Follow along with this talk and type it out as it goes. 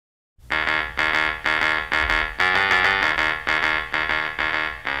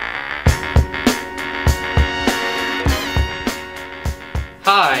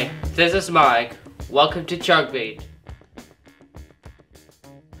Hi, this is Mike. Welcome to Chunkbait.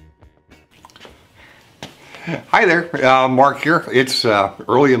 Hi there, Mark here. It's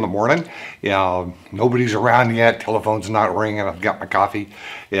early in the morning. Nobody's around yet. Telephone's not ringing. I've got my coffee.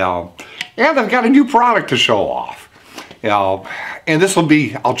 And I've got a new product to show off. And this will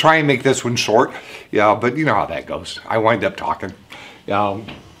be, I'll try and make this one short. But you know how that goes. I wind up talking. And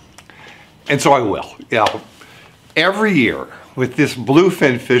so I will. Every year with this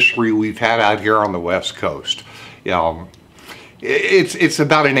bluefin fishery we've had out here on the West Coast, it's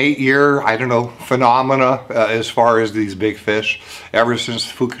about an 8-year, I don't know, phenomena as far as these big fish. Ever since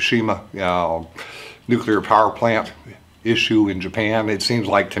the Fukushima nuclear power plant issue in Japan, it seems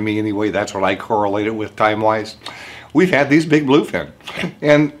like, to me anyway, that's what I correlate it with time-wise. We've had these big bluefin,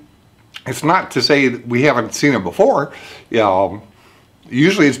 and it's not to say that we haven't seen them before.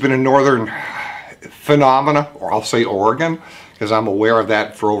 Usually it's been a northern phenomena, or I'll say Oregon, because I'm aware of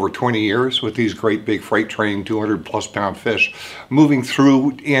that for over 20 years with these great big freight train 200+ pound fish moving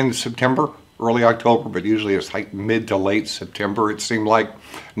through in September, early October, but usually it's like mid to late September. It seemed like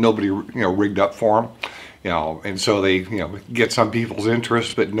nobody rigged up for them, and so they get some people's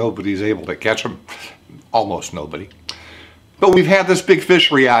interest, but nobody's able to catch them, almost nobody. But we've had this big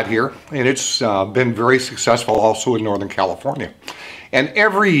fishery out here, and it's been very successful also in Northern California. And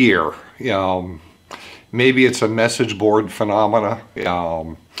every year, maybe it's a message board phenomena,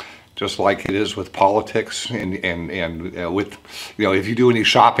 just like it is with politics and with, if you do any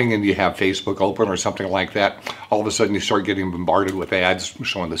shopping and you have Facebook open or something like that, all of a sudden you start getting bombarded with ads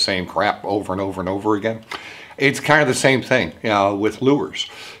showing the same crap over and over and over again. It's kind of the same thing with lures.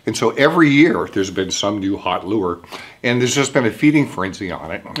 And so every year there's been some new hot lure, and there's just been a feeding frenzy on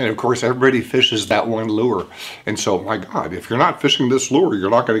it. And of course everybody fishes that one lure. And so, my God, if you're not fishing this lure,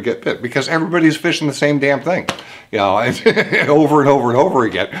 you're not going to get bit, because everybody's fishing the same damn thing, over and over and over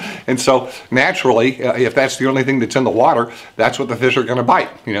again. And so naturally, if that's the only thing that's in the water, that's what the fish are going to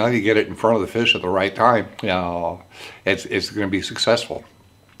bite. You get it in front of the fish at the right time, it's going to be successful.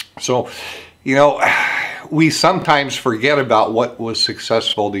 So, we sometimes forget about what was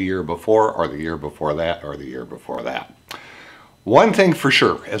successful the year before, or the year before that, or the year before that. One thing for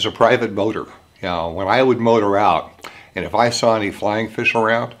sure, as a private boater, when I would motor out, and if I saw any flying fish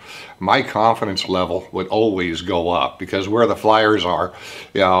around, my confidence level would always go up, because where the flyers are,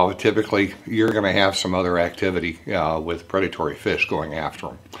 typically you're going to have some other activity with predatory fish going after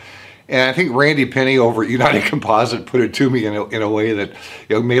them. And I think Randy Penny over at United Composite put it to me in a way that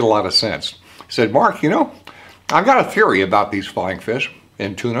made a lot of sense. He said, Mark, I've got a theory about these flying fish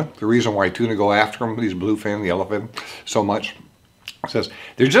and tuna. The reason why tuna go after them, these bluefin, the yellowfin, so much. He says,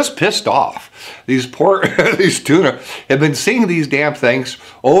 they're just pissed off. These poor, these tuna have been seeing these damn things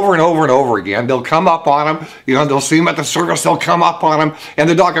over and over and over again. They'll come up on them, they'll see them at the surface, they'll come up on them, and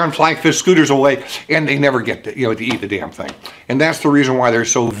the doggone flying fish scooters away, and they never get to, to eat the damn thing. And that's the reason why they're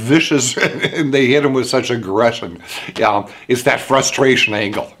so vicious, and they hit them with such aggression. It's that frustration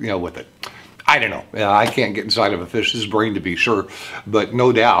angle, with it. I don't know. I can't get inside of a fish's brain to be sure, but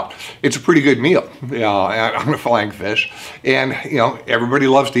no doubt it's a pretty good meal on a flying fish. And, everybody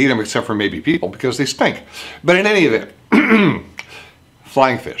loves to eat them except for maybe people, because they stink. But in any event,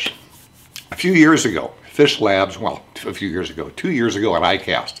 flying fish. A few years ago, Fish Labs, well, a few years ago, 2 years ago at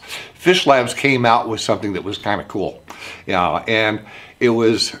ICAST, Fish Labs came out with something that was kind of cool. And it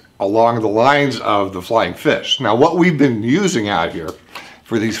was along the lines of the flying fish. Now, what we've been using out here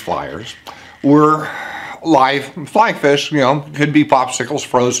for these flyers were live flying fish, could be popsicles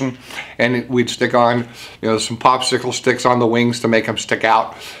frozen, and we'd stick on, some popsicle sticks on the wings to make them stick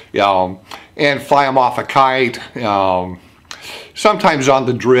out, and fly them off a kite, sometimes on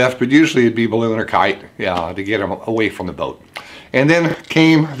the drift, but usually it'd be balloon or kite, to get them away from the boat. And then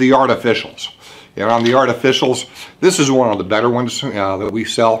came the artificials. And on the artificials, this is one of the better ones that we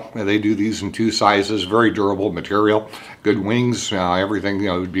sell. They do these in 2 sizes, very durable material, good wings, everything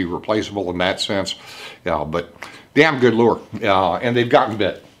would be replaceable in that sense. But damn good lure, and they've gotten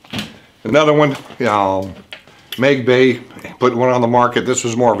bit. Another one, Meg Bay put one on the market. This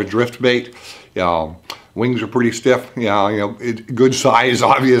was more of a drift bait. Wings are pretty stiff, good size,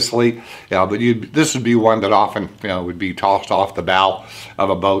 obviously. But this would be one that often, would be tossed off the bow of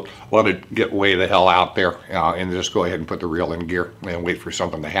a boat, let it get way the hell out there, and just go ahead and put the reel in gear and wait for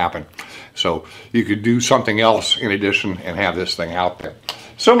something to happen. So you could do something else in addition and have this thing out there.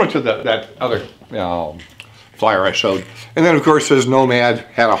 Similar to that other flyer I showed. And then, of course, this Nomad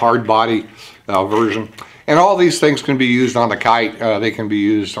had a hard body version. And all these things can be used on the kite, they can be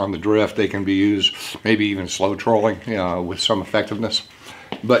used on the drift, they can be used maybe even slow trolling with some effectiveness.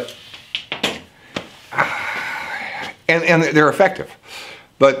 But, and they're effective.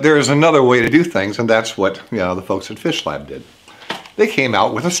 But there's another way to do things, and that's what the folks at Fish Lab did. They came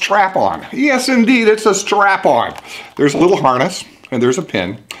out with a strap-on. Yes, indeed, it's a strap-on. There's a little harness, and there's a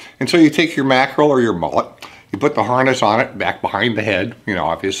pin. And so you take your mackerel or your mullet, you put the harness on it back behind the head,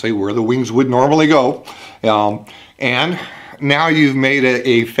 obviously where the wings would normally go. And now you've made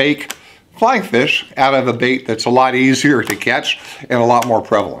a fake flying fish out of a bait that's a lot easier to catch and a lot more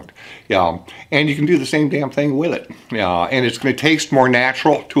prevalent. And you can do the same damn thing with it. And it's going to taste more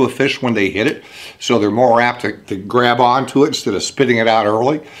natural to a fish when they hit it, so they're more apt to grab onto it instead of spitting it out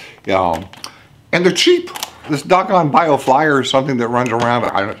early. And they're cheap. This doggone Bio Flier is something that runs around,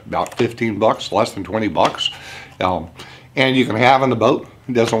 I don't know, about 15 bucks, less than 20 bucks. And you can have on the boat.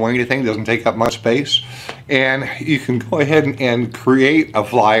 It doesn't weigh anything, doesn't take up much space. And you can go ahead and create a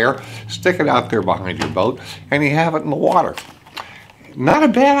flyer, stick it out there behind your boat, and you have it in the water. Not a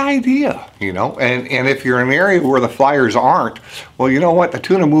bad idea, and if you're in an area where the flyers aren't, well, you know what, the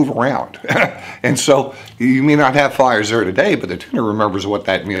tuna move around. And so you may not have flyers there today, but the tuna remembers what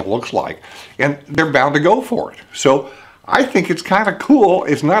that meal looks like, and they're bound to go for it. So I think it's kind of cool.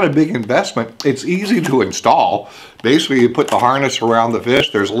 It's not a big investment. It's easy to install. Basically, you put the harness around the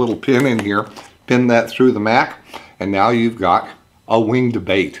fish. There's a little pin in here. Pin that through the mac, and now you've got a winged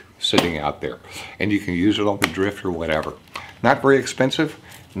bait sitting out there, and you can use it on the drift or whatever. Not very expensive,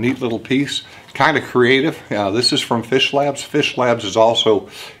 neat little piece, kind of creative. This is from Fish Labs. Fish Labs is also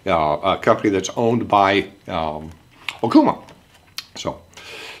a company that's owned by Okuma. So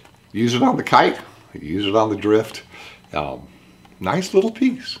use it on the kite, use it on the drift. Nice little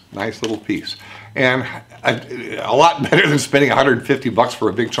piece, nice little piece. And a lot better than spending 150 bucks for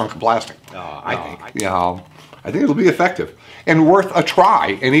a big chunk of plastic, I think. I think it'll be effective and worth a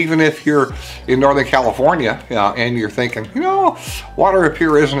try. And even if you're in Northern California and you're thinking, water up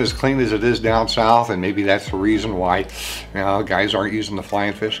here isn't as clean as it is down south, and maybe that's the reason why guys aren't using the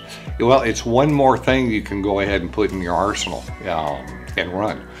flying fish. Well, it's one more thing you can go ahead and put in your arsenal and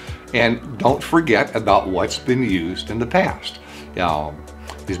run. And don't forget about what's been used in the past.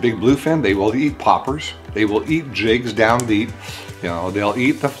 These big bluefin, they will eat poppers. They will eat jigs down deep. They'll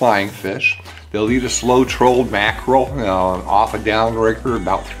eat the flying fish. They'll eat a slow trolled mackerel off a downrigger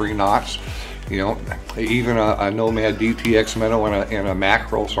about 3 knots. Even a Nomad DTX minnow and a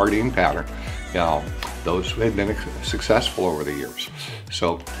mackerel sardine pattern. Those have been successful over the years.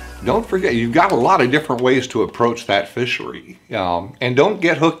 So don't forget, you've got a lot of different ways to approach that fishery. And don't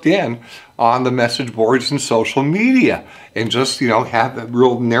get hooked in on the message boards and social media and just, have a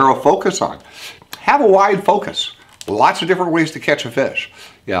real narrow focus on. Have a wide focus. Lots of different ways to catch a fish.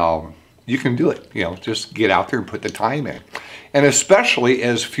 You can do it, just get out there and put the time in. And especially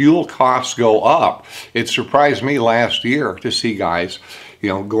as fuel costs go up, it surprised me last year to see guys,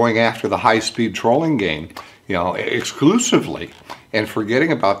 going after the high-speed trolling game, exclusively, and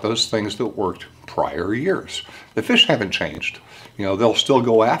forgetting about those things that worked prior years. The fish haven't changed. They'll still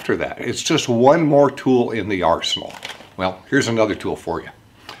go after that. It's just one more tool in the arsenal. Well, here's another tool for you.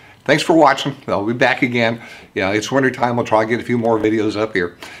 Thanks for watching. I'll be back again. It's winter time. We'll try to get a few more videos up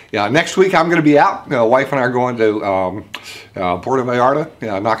here. Next week I'm going to be out. Wife and I are going to Puerto Vallarta.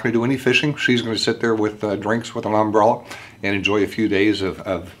 Not going to do any fishing. She's going to sit there with drinks with an umbrella and enjoy a few days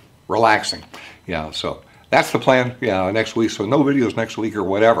of relaxing. So that's the plan next week. So no videos next week or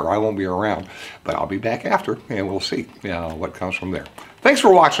whatever. I won't be around, but I'll be back after, and we'll see what comes from there. Thanks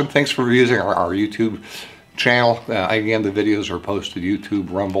for watching. Thanks for using our YouTube channel. Again, the videos are posted YouTube,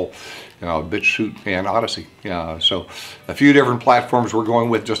 Rumble, BitChute, and Odyssey. So a few different platforms we're going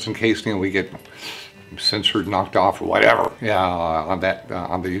with just in case we get censored, knocked off, or whatever on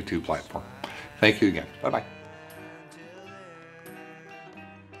the YouTube platform. Thank you again. Bye-bye.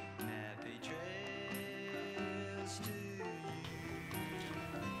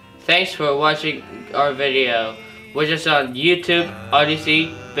 Thanks for watching our video, which is on YouTube, Odyssey,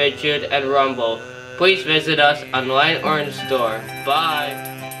 BitChute, and Rumble. Please visit us online or in store. Bye!